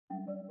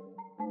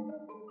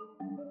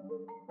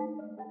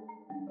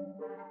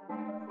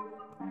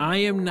I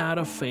am not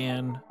a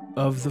fan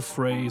of the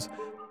phrase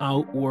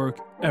outwork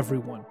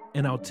everyone,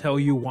 and I'll tell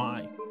you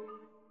why.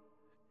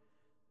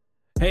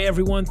 Hey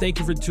everyone, thank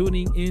you for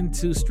tuning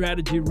into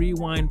Strategy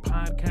Rewind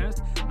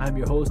Podcast. I'm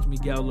your host,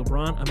 Miguel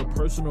Lebron. I'm a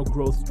personal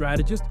growth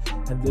strategist,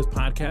 and this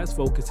podcast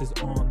focuses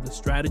on the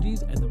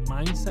strategies and the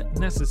mindset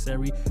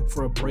necessary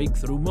for a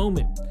breakthrough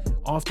moment.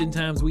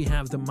 Oftentimes we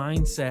have the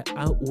mindset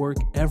outwork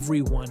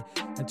everyone,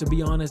 and to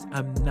be honest,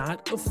 I'm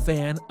not a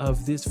fan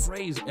of this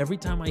phrase. Every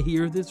time I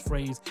hear this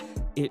phrase,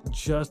 it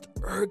just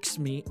irks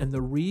me, and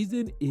the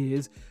reason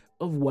is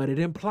of what it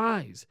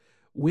implies.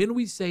 When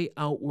we say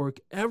outwork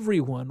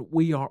everyone,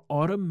 we are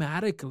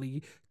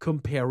automatically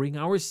comparing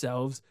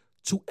ourselves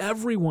to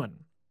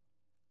everyone.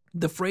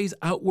 The phrase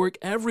outwork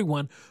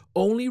everyone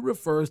only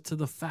refers to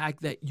the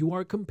fact that you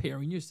are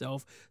comparing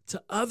yourself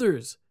to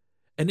others.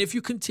 And if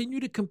you continue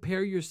to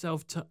compare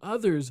yourself to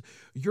others,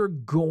 you're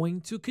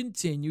going to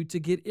continue to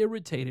get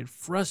irritated,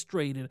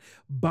 frustrated,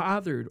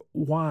 bothered.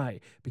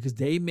 Why? Because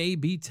they may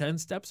be 10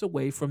 steps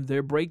away from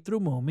their breakthrough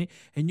moment,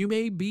 and you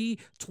may be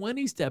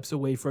 20 steps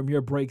away from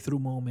your breakthrough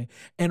moment.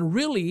 And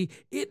really,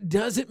 it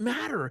doesn't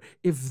matter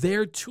if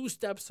they're 2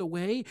 steps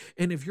away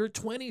and if you're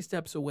 20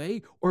 steps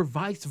away, or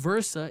vice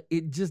versa.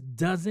 It just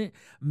doesn't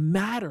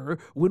matter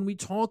when we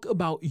talk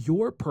about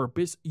your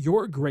purpose,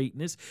 your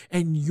greatness,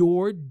 and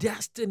your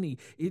destiny.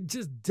 It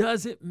just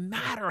doesn't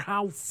matter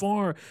how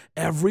far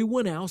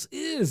everyone else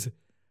is.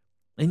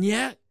 And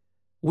yet,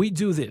 we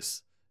do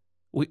this.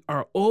 We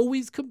are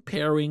always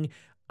comparing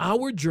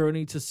our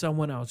journey to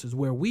someone else's,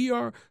 where we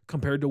are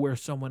compared to where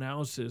someone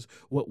else is,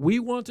 what we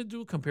want to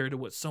do compared to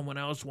what someone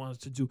else wants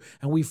to do.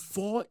 And we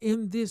fall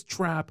in this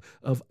trap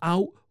of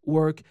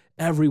outwork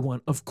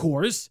everyone. Of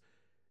course,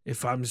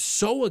 if I'm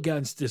so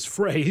against this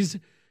phrase,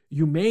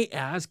 you may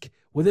ask,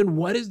 well, then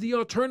what is the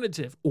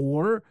alternative?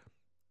 Or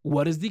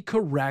what is the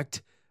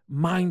correct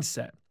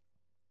mindset?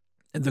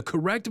 And the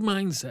correct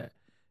mindset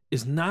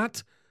is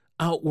not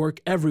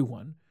outwork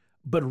everyone,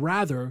 but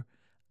rather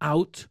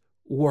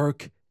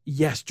outwork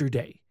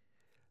yesterday.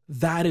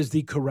 That is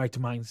the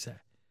correct mindset.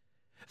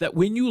 That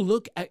when you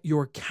look at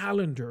your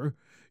calendar,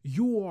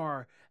 you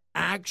are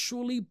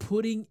actually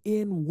putting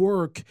in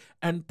work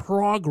and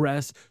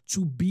progress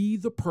to be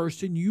the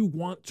person you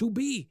want to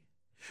be.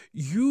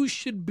 You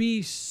should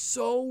be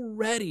so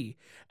ready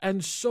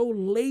and so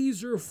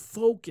laser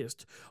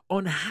focused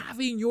on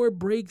having your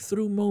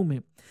breakthrough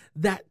moment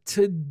that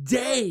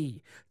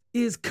today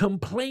is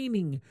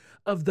complaining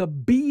of the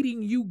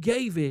beating you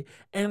gave it,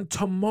 and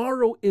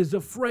tomorrow is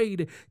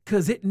afraid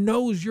because it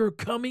knows you're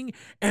coming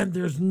and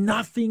there's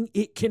nothing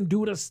it can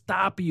do to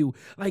stop you.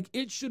 Like,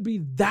 it should be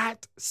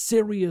that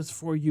serious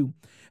for you.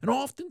 And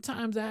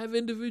oftentimes I have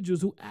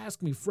individuals who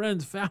ask me,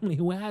 friends, family,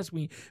 who ask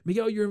me,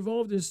 Miguel, you're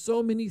involved in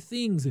so many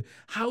things.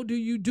 How do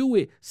you do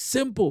it?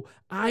 Simple.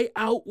 I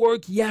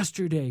outwork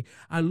yesterday.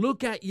 I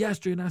look at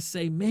yesterday and I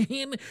say,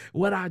 man,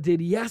 what I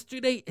did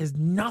yesterday is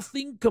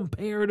nothing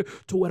compared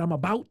to what I'm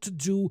about to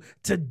do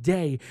today.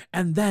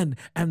 And then,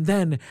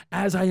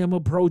 as I am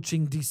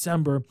approaching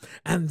December,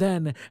 and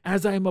then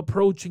as I am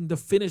approaching the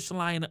finish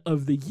line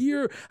of the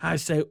year, I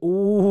say,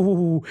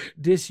 ooh,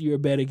 this year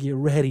better get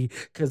ready,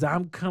 because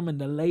I'm coming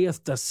to lay us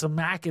the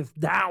smacketh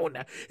down.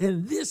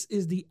 And this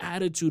is the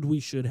attitude we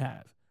should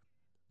have.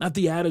 Not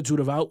the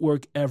attitude of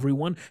outwork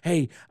everyone.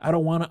 Hey, I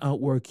don't want to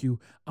outwork you.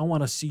 I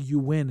want to see you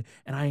win.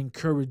 And I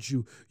encourage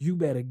you, you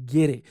better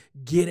get it.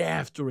 Get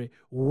after it.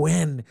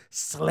 Win.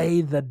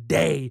 Slay the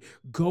day.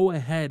 Go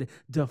ahead.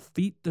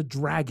 Defeat the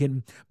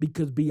dragon,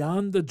 because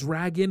beyond the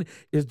dragon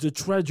is the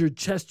treasure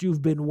chest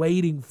you've been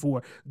waiting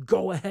for.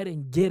 Go ahead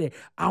and get it.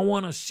 I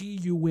want to see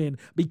you win,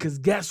 because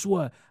guess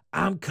what?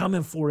 I'm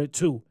coming for it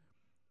too.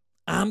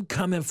 I'm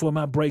coming for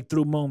my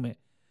breakthrough moment.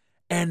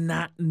 And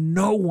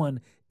no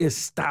one is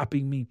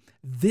stopping me.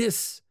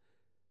 This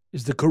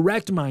is the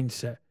correct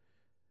mindset.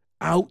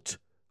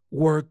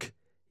 Outwork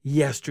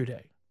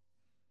yesterday.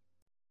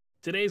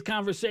 Today's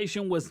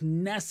conversation was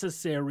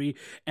necessary,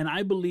 and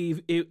I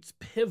believe it's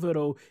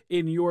pivotal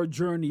in your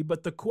journey.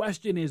 But the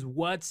question is,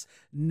 what's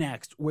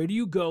next? Where do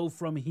you go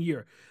from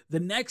here? The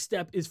next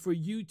step is for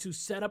you to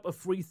set up a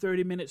free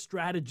 30-minute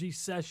strategy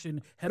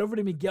session. Head over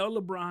to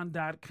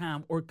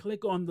miguellebron.com or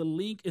click on the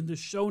link in the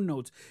show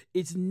notes.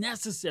 It's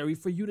necessary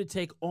for you to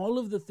take all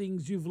of the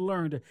things you've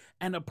learned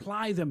and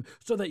apply them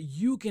so that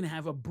you can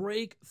have a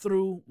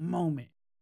breakthrough moment.